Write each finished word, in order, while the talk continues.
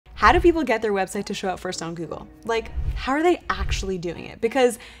How do people get their website to show up first on Google? Like, how are they actually doing it?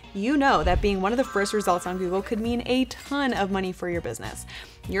 Because you know that being one of the first results on Google could mean a ton of money for your business.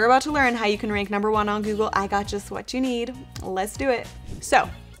 You're about to learn how you can rank #1 on Google. I got just what you need. Let's do it. So,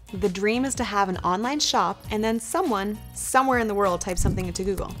 the dream is to have an online shop and then someone somewhere in the world types something into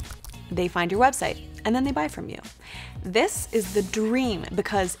Google. They find your website and then they buy from you. This is the dream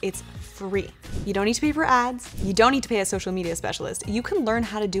because it's free. You don't need to pay for ads. You don't need to pay a social media specialist. You can learn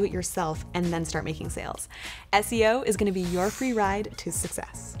how to do it yourself and then start making sales. SEO is going to be your free ride to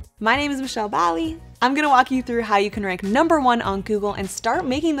success. My name is Michelle Bally. I'm going to walk you through how you can rank #1 on Google and start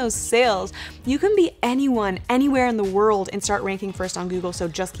making those sales. You can be anyone, anywhere in the world and start ranking first on Google, so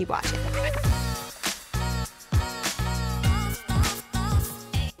just keep watching.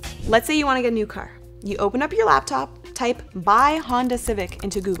 Let's say you want to get a new car. You open up your laptop, type buy Honda Civic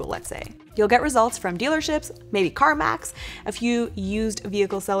into Google, let's say. You'll get results from dealerships, maybe CarMax, a few used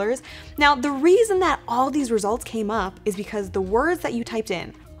vehicle sellers. Now, the reason that all these results came up is because the words that you typed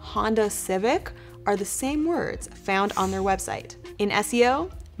in, Honda Civic, are the same words found on their website. In SEO,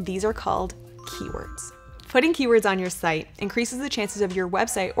 these are called keywords. Putting keywords on your site increases the chances of your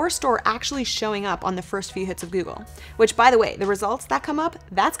website or store actually showing up on the first few hits of Google, which, by the way, the results that come up,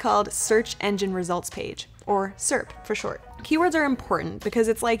 that's called Search Engine Results Page, or SERP for short. Keywords are important because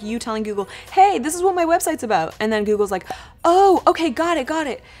it's like you telling Google, hey, this is what my website's about. And then Google's like, oh, okay, got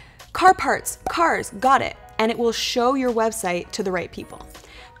it. Car parts, cars, got it. And it will show your website to the right people.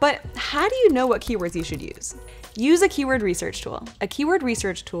 But how do you know what keywords you should use? Use a keyword research tool. A keyword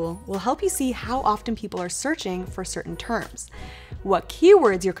research tool will help you see how often people are searching for certain terms, what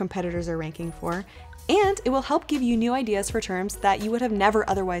keywords your competitors are ranking for, and it will help give you new ideas for terms that you would have never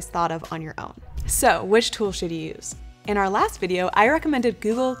otherwise thought of on your own. So, which tool should you use? In our last video, I recommended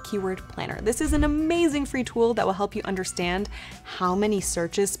Google Keyword Planner. This is an amazing free tool that will help you understand how many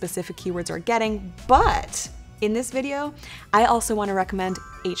searches specific keywords are getting, but in this video, I also want to recommend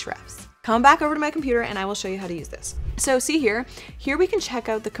Ahrefs. Come back over to my computer and I will show you how to use this. So see here we can check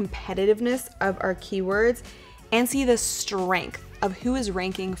out the competitiveness of our keywords and see the strength of who is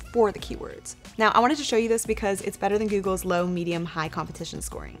ranking for the keywords. Now, I wanted to show you this because it's better than Google's low, medium, high competition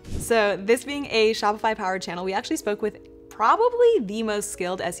scoring. So this being a Shopify powered channel, we actually spoke with probably the most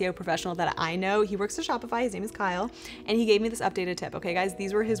skilled SEO professional that I know. He works at Shopify, his name is Kyle, and he gave me this updated tip. Okay guys,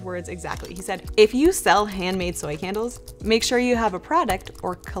 these were his words exactly. He said, if you sell handmade soy candles, make sure you have a product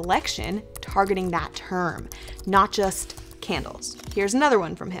or collection targeting that term, not just candles. Here's another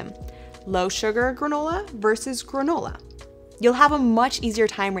one from him. Low sugar granola versus granola. You'll have a much easier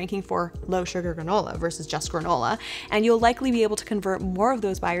time ranking for low sugar granola versus just granola, and you'll likely be able to convert more of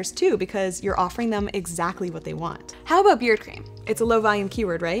those buyers too because you're offering them exactly what they want. How about beard cream? It's a low volume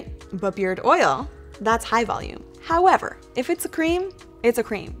keyword, right? But beard oil, that's high volume. However, if it's a cream, it's a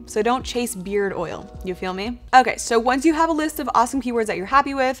cream. So don't chase beard oil, you feel me? Okay, so once you have a list of awesome keywords that you're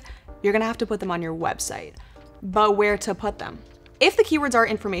happy with, you're gonna have to put them on your website. But where to put them? If the keywords are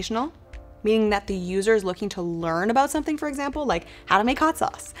informational, meaning that the user is looking to learn about something, for example, like how to make hot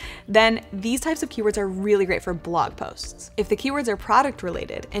sauce, then these types of keywords are really great for blog posts. If the keywords are product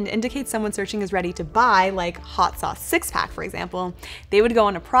related and indicate someone searching is ready to buy, like hot sauce 6-pack, for example, they would go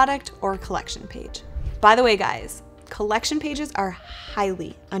on a product or collection page. By the way, guys, collection pages are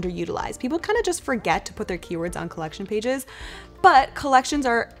highly underutilized. People kind of just forget to put their keywords on collection pages, but collections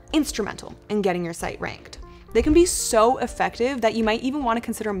are instrumental in getting your site ranked. They can be so effective that you might even want to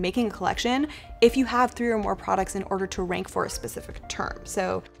consider making a collection if you have 3 or more products in order to rank for a specific term.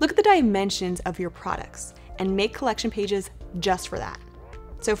 So look at the dimensions of your products and make collection pages just for that.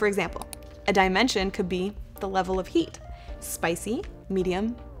 So for example, a dimension could be the level of heat, spicy,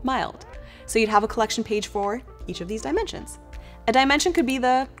 medium, mild. So you'd have a collection page for each of these dimensions. A dimension could be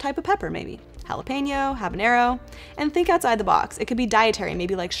the type of pepper, maybe jalapeno, habanero, and think outside the box. It could be dietary,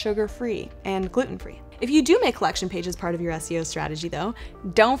 maybe like sugar-free and gluten-free. If you do make collection pages part of your SEO strategy though,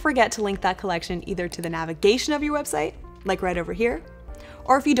 don't forget to link that collection either to the navigation of your website, like right over here,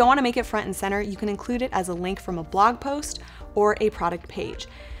 or if you don't want to make it front and center, you can include it as a link from a blog post or a product page.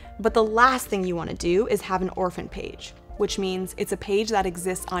 But the last thing you want to do is have an orphan page, which means it's a page that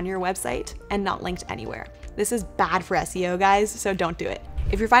exists on your website and not linked anywhere. This is bad for SEO, guys, so don't do it.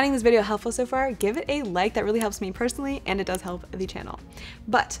 If you're finding this video helpful so far, give it a like. That really helps me personally, and it does help the channel.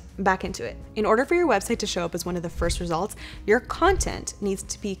 But back into it. In order for your website to show up as one of the first results, your content needs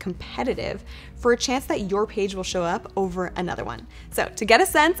to be competitive for a chance that your page will show up over another one. So to get a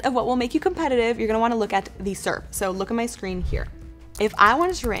sense of what will make you competitive, you're gonna wanna look at the SERP. So look at my screen here. If I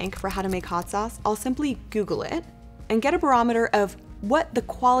wanted to rank for how to make hot sauce, I'll simply Google it and get a barometer of what the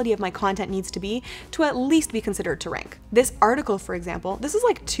quality of my content needs to be to at least be considered to rank. This article, for example, this is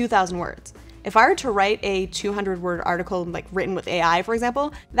like 2,000 words. If I were to write a 200-word article like written with AI, for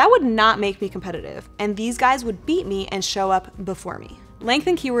example, that would not make me competitive, and these guys would beat me and show up before me. Length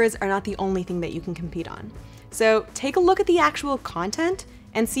and keywords are not the only thing that you can compete on. So take a look at the actual content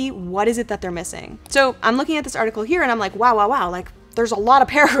and see what is it that they're missing. So I'm looking at this article here and I'm like, wow, like there's a lot of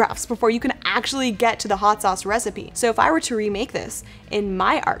paragraphs before you can actually get to the hot sauce recipe. So if I were to remake this in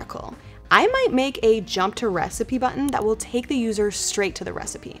my article, I might make a jump to recipe button that will take the user straight to the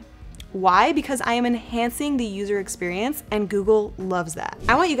recipe. Why? Because I am enhancing the user experience and Google loves that.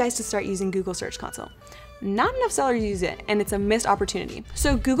 I want you guys to start using Google Search Console. Not enough sellers use it, and it's a missed opportunity.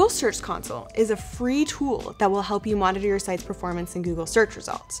 So Google Search Console is a free tool that will help you monitor your site's performance in Google search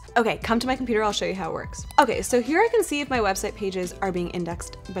results. Okay, come to my computer, I'll show you how it works. Okay, so here I can see if my website pages are being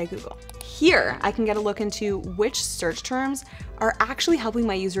indexed by Google. Here, I can get a look into which search terms are actually helping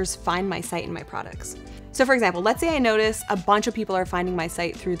my users find my site and my products. So for example, let's say I notice a bunch of people are finding my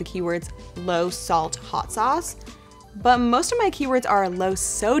site through the keywords low salt hot sauce, but most of my keywords are low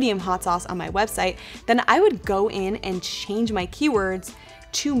sodium hot sauce on my website, then I would go in and change my keywords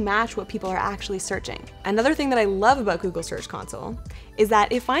to match what people are actually searching. Another thing that I love about Google Search Console is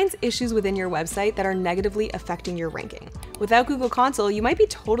that it finds issues within your website that are negatively affecting your ranking. Without Google Console, you might be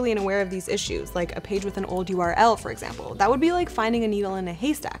totally unaware of these issues, like a page with an old URL, for example. That would be like finding a needle in a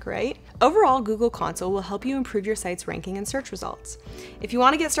haystack, right? Overall, Google Console will help you improve your site's ranking and search results. If you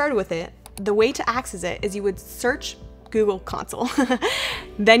want to get started with it, the way to access it is you would search Google Console.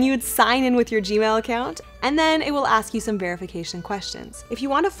 Then you would sign in with your Gmail account, and then it will ask you some verification questions. If you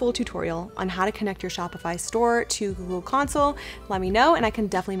want a full tutorial on how to connect your Shopify store to Google Console, let me know and I can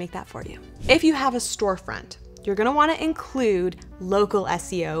definitely make that for you. If you have a storefront, you're gonna wanna include local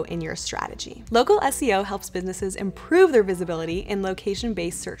SEO in your strategy. Local SEO helps businesses improve their visibility in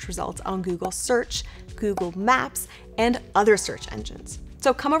location-based search results on Google Search, Google Maps, and other search engines.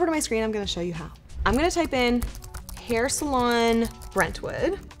 So come over to my screen, I'm gonna show you how. I'm gonna type in hair salon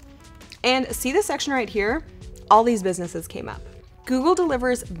Brentwood, and see this section right here? All these businesses came up. Google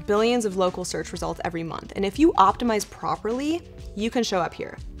delivers billions of local search results every month, and if you optimize properly, you can show up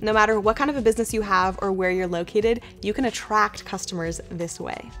here. No matter what kind of a business you have or where you're located, you can attract customers this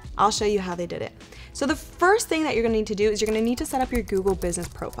way. I'll show you how they did it. So the first thing that you're gonna need to do is you're gonna need to set up your Google business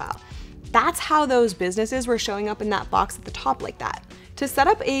profile. That's how those businesses were showing up in that box at the top like that. To set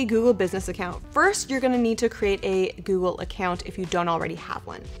up a Google business account, first you're gonna need to create a Google account if you don't already have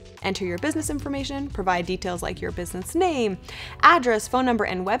one. Enter your business information, provide details like your business name, address, phone number,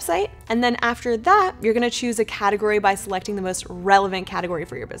 and website. And then after that, you're gonna choose a category by selecting the most relevant category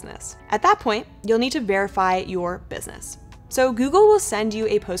for your business. At that point, you'll need to verify your business. So Google will send you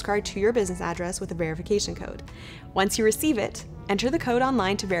a postcard to your business address with a verification code. Once you receive it, enter the code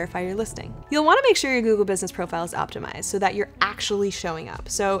online to verify your listing. You'll want to make sure your Google business profile is optimized so that you're actually showing up.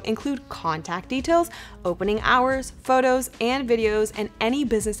 So include contact details, opening hours, photos and videos, and any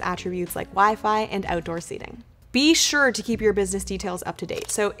business attributes like Wi-Fi and outdoor seating. Be sure to keep your business details up to date.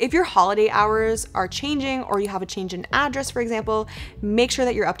 So if your holiday hours are changing or you have a change in address, for example, make sure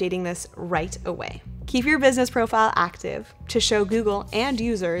that you're updating this right away. Keep your business profile active to show Google and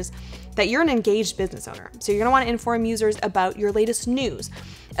users that you're an engaged business owner. So you're gonna wanna inform users about your latest news,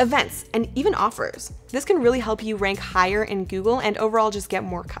 events, and even offers. This can really help you rank higher in Google and overall just get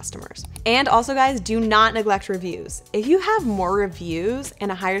more customers. And also guys, do not neglect reviews. If you have more reviews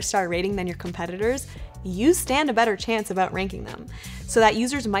and a higher star rating than your competitors, you stand a better chance of outranking them, so that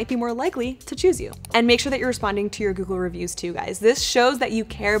users might be more likely to choose you. And make sure that you're responding to your Google reviews too, guys. This shows that you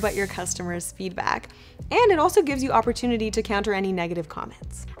care about your customers' feedback, and it also gives you opportunity to counter any negative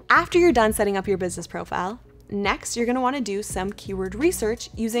comments. After you're done setting up your business profile, next you're gonna wanna do some keyword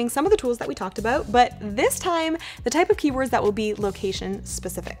research using some of the tools that we talked about, but this time, the type of keywords that will be location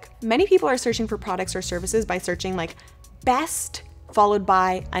specific. Many people are searching for products or services by searching like best followed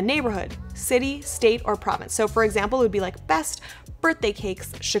by a neighborhood, city, state, or province. So for example, it would be like best birthday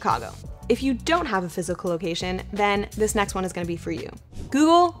cakes, Chicago. If you don't have a physical location, then this next one is gonna be for you.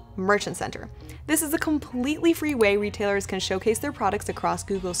 Google Merchant Center. This is a completely free way retailers can showcase their products across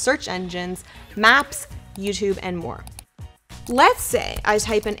Google search engines, maps, YouTube, and more. Let's say I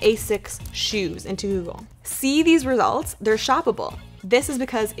type in Asics shoes into Google. See these results? They're shoppable. This is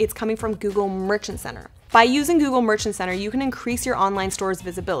because it's coming from Google Merchant Center. By using Google Merchant Center, you can increase your online store's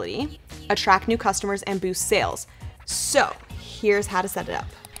visibility, attract new customers, and boost sales. So here's how to set it up.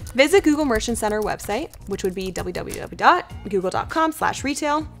 Visit Google Merchant Center website, which would be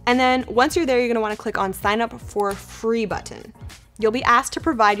www.google.com/retail. And then once you're there, you're gonna wanna click on sign up for free button. You'll be asked to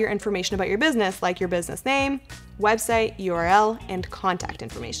provide your information about your business, like your business name, website, URL, and contact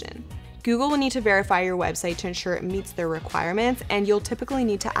information. Google will need to verify your website to ensure it meets their requirements, and you'll typically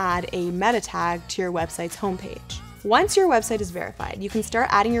need to add a meta tag to your website's homepage. Once your website is verified, you can start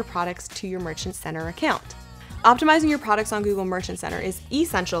adding your products to your Merchant Center account. Optimizing your products on Google Merchant Center is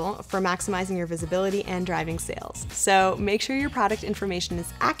essential for maximizing your visibility and driving sales. So make sure your product information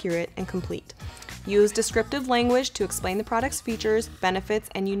is accurate and complete. Use descriptive language to explain the product's features, benefits,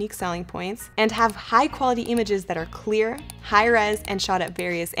 and unique selling points, and have high-quality images that are clear, high-res, and shot at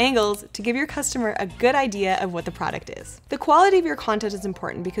various angles to give your customer a good idea of what the product is. The quality of your content is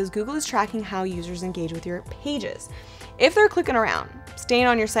important because Google is tracking how users engage with your pages. If they're clicking around, staying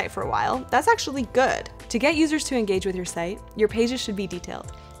on your site for a while, that's actually good. To get users to engage with your site, your pages should be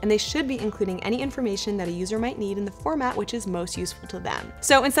detailed, and they should be including any information that a user might need in the format which is most useful to them.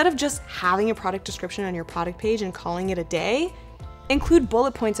 So instead of just having a product description on your product page and calling it a day, include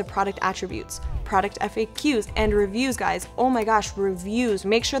bullet points of product attributes, product FAQs, and reviews, guys. Oh my gosh, reviews.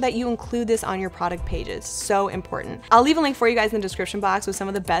 Make sure that you include this on your product pages. So important. I'll leave a link for you guys in the description box with some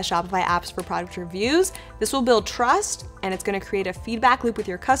of the best Shopify apps for product reviews. This will build trust, and it's gonna create a feedback loop with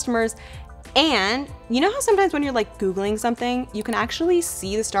your customers. And you know how sometimes when you're like Googling something, you can actually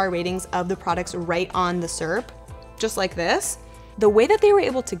see the star ratings of the products right on the SERP, just like this? The way that they were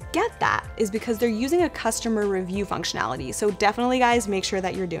able to get that is because they're using a customer review functionality. So definitely, guys, make sure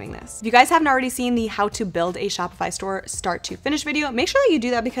that you're doing this. If you guys haven't already seen the how to build a Shopify store start to finish video, make sure that you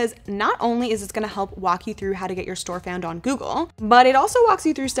do that, because not only is this gonna help walk you through how to get your store found on Google, but it also walks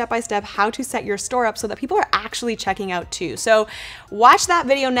you through step-by-step how to set your store up so that people are actually checking out too. So watch that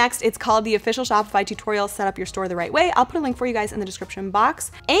video next. It's called the official Shopify tutorial, set up your store the right way. I'll put a link for you guys in the description box.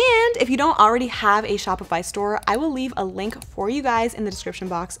 And if you don't already have a Shopify store, I will leave a link for you guys in the description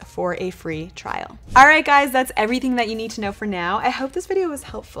box for a free trial. All right, guys, that's everything that you need to know for now. I hope this video was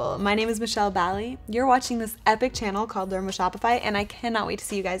helpful. My name is Michelle Bally. You're watching this epic channel called Learn with Shopify, and I cannot wait to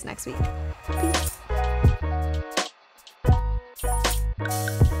see you guys next week. Peace.